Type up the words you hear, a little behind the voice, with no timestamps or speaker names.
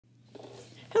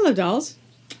Hello, dolls.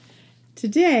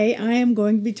 Today I am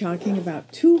going to be talking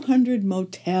about 200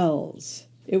 Motels.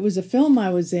 It was a film I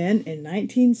was in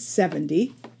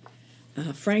 1970.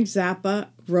 Frank Zappa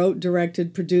wrote,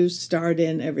 directed, produced, starred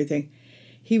in, everything.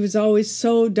 He was always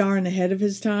so darn ahead of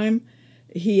his time.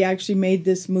 He actually made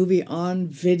this movie on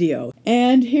video.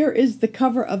 And here is the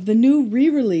cover of the new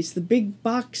re-release, the big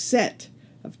box set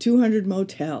of 200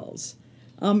 Motels.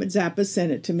 Zappa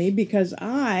sent it to me because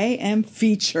I am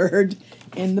featured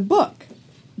in the book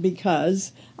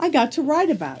because I got to write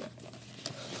about it.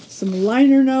 Some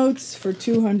liner notes for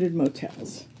 200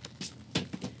 Motels.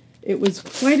 It was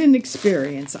quite an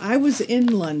experience. I was in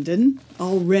London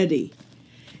already,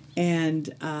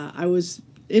 and I was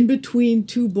in between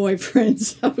two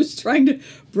boyfriends. I was trying to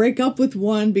break up with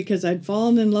one because I'd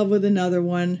fallen in love with another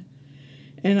one.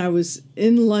 And I was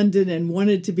in London and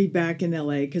wanted to be back in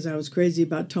L.A. because I was crazy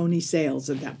about Tony Sales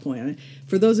at that point.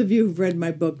 For those of you who've read my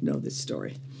book, know this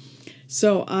story.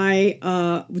 So I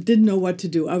didn't know what to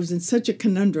do. I was in such a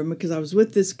conundrum because I was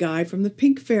with this guy from the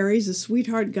Pink Fairies, a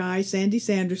sweetheart guy, Sandy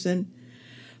Sanderson.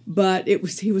 But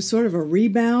he was sort of a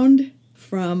rebound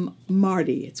from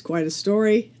Marty. It's quite a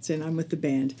story. It's in I'm with the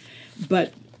band.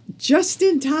 But just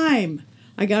in time,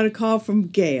 I got a call from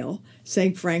Gail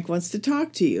saying, Frank wants to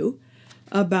talk to you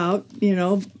about,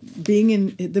 being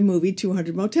in the movie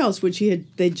 200 Motels, which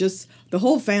the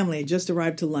whole family had just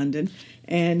arrived to London,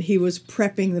 and he was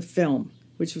prepping the film,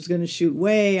 which was going to shoot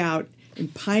way out in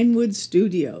Pinewood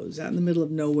Studios, out in the middle of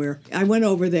nowhere. I went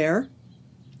over there,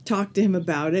 talked to him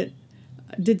about it,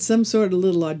 did some sort of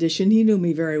little audition. He knew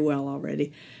me very well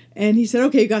already. And he said,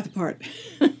 okay, you got the part.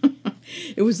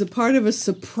 It was the part of a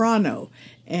soprano,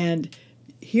 and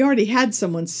he already had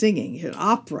someone singing, an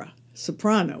opera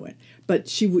soprano, but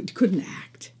she couldn't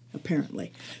act,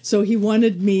 apparently. So he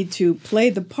wanted me to play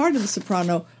the part of the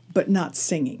soprano, but not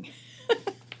singing.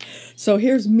 So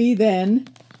here's me then.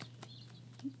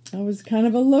 I was kind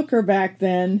of a looker back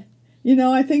then.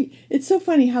 I think it's so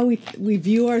funny how we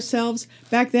view ourselves.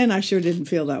 Back then, I sure didn't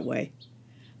feel that way.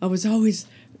 I was always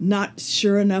not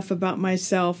sure enough about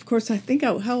myself. Of course, I think,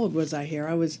 how old was I here?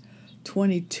 I was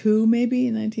 22 maybe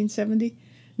in 1970.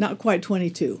 Not quite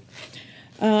 22.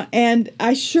 And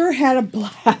I sure had a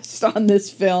blast on this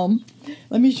film.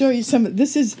 Let me show you some.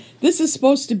 This is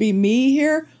supposed to be me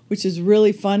here, which is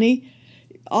really funny.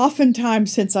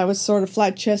 Oftentimes, since I was sort of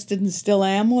flat-chested and still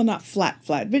am, well, not flat,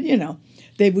 but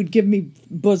they would give me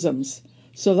bosoms.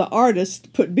 So the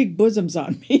artist put big bosoms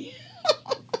on me.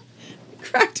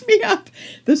 Cracked me up.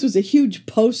 This was a huge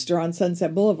poster on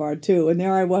Sunset Boulevard, too, and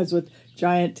there I was with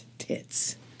giant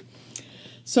tits.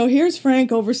 So here's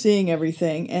Frank overseeing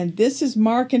everything, and this is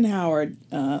Mark and Howard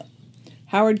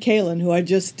Kalin, who I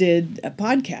just did a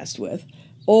podcast with,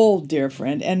 old dear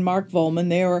friend, and Mark Volman.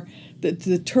 They were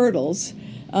the Turtles,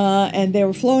 and they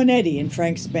were Flo and Eddie in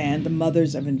Frank's band, the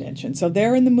Mothers of Invention. So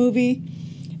they're in the movie,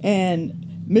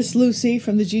 and Miss Lucy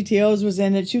from the GTOs was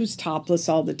in it. She was topless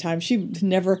all the time. She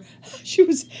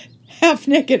was half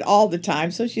naked all the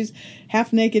time, so she's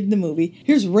half naked in the movie.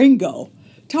 Here's Ringo.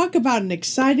 Talk about an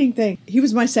exciting thing. He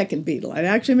was my second Beatle. I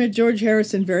actually met George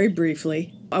Harrison very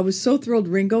briefly. I was so thrilled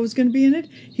Ringo was going to be in it.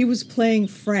 He was playing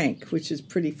Frank, which is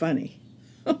pretty funny.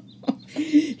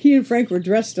 He and Frank were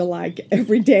dressed alike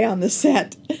every day on the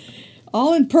set,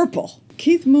 all in purple.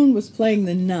 Keith Moon was playing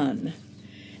the nun,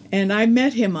 and I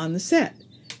met him on the set,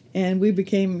 and we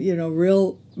became,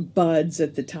 real buds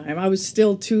at the time. I was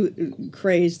still too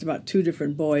crazed about two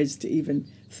different boys to even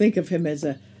think of him as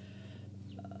a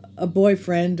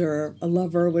boyfriend or a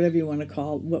lover, whatever you want to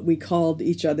call what we called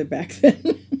each other back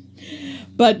then.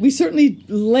 But we certainly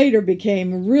later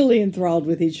became really enthralled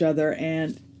with each other,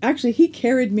 and actually he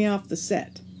carried me off the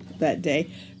set that day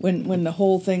when the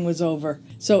whole thing was over.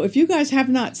 So if you guys have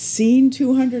not seen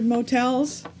 200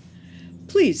 Motels,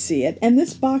 please see it. And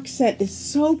this box set is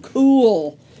so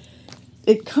cool.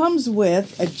 It comes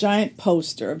with a giant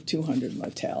poster of 200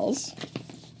 Motels,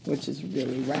 which is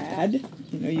really rad.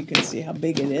 You can see how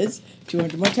big it is.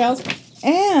 200 Motels.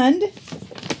 And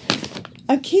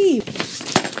a key.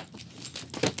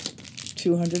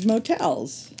 200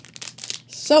 Motels.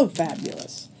 So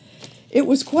fabulous. It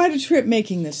was quite a trip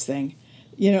making this thing.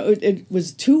 It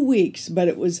was 2 weeks,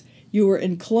 but you were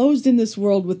enclosed in this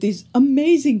world with these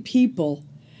amazing people.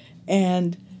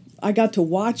 And I got to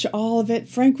watch all of it.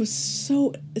 Frank was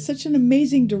such an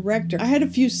amazing director. I had a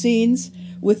few scenes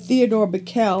with Theodore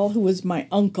Bickel, who was my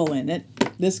uncle in it,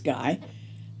 this guy,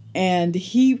 and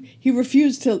he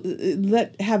refused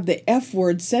to have the F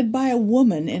word said by a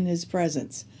woman in his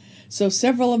presence. So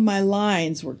several of my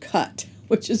lines were cut,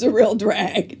 which is a real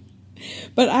drag.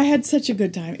 But I had such a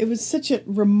good time. It was such a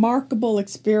remarkable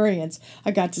experience.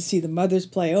 I got to see the mothers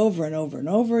play over and over and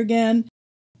over again.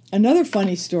 Another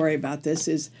funny story about this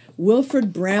is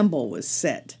Wilfred Bramble was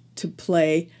set to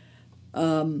play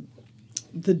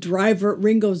the driver,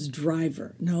 Ringo's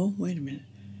driver. No, wait a minute.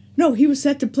 No, he was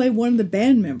set to play one of the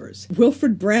band members.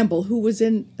 Wilfred Bramble, who was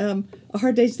in A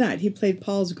Hard Day's Night. He played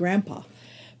Paul's grandpa.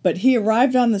 But he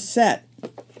arrived on the set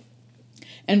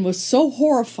and was so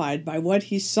horrified by what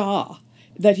he saw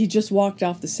that he just walked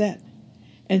off the set.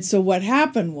 And so what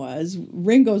happened was,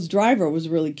 Ringo's driver was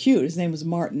really cute. His name was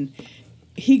Martin.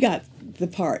 He got the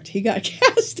part. He got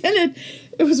cast in it.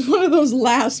 It was one of those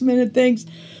last-minute things.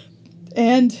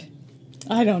 And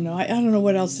I don't know. I don't know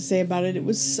what else to say about it. It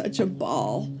was such a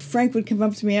ball. Frank would come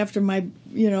up to me after my,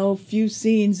 few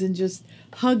scenes and just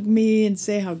hug me and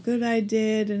say how good I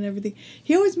did and everything.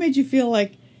 He always made you feel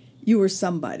like you were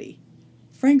somebody.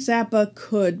 Frank Zappa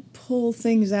could pull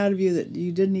things out of you that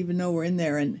you didn't even know were in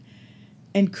there and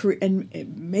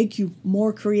make you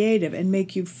more creative and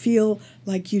make you feel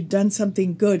like you'd done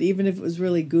something good, even if it was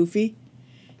really goofy.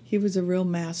 He was a real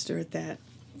master at that.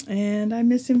 And I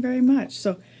miss him very much.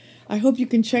 So I hope you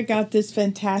can check out this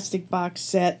fantastic box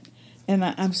set. And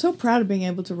I'm so proud of being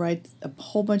able to write a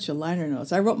whole bunch of liner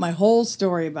notes. I wrote my whole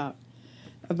story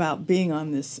about being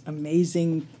on this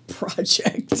amazing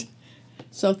project.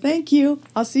 So thank you.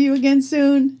 I'll see you again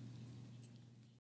soon.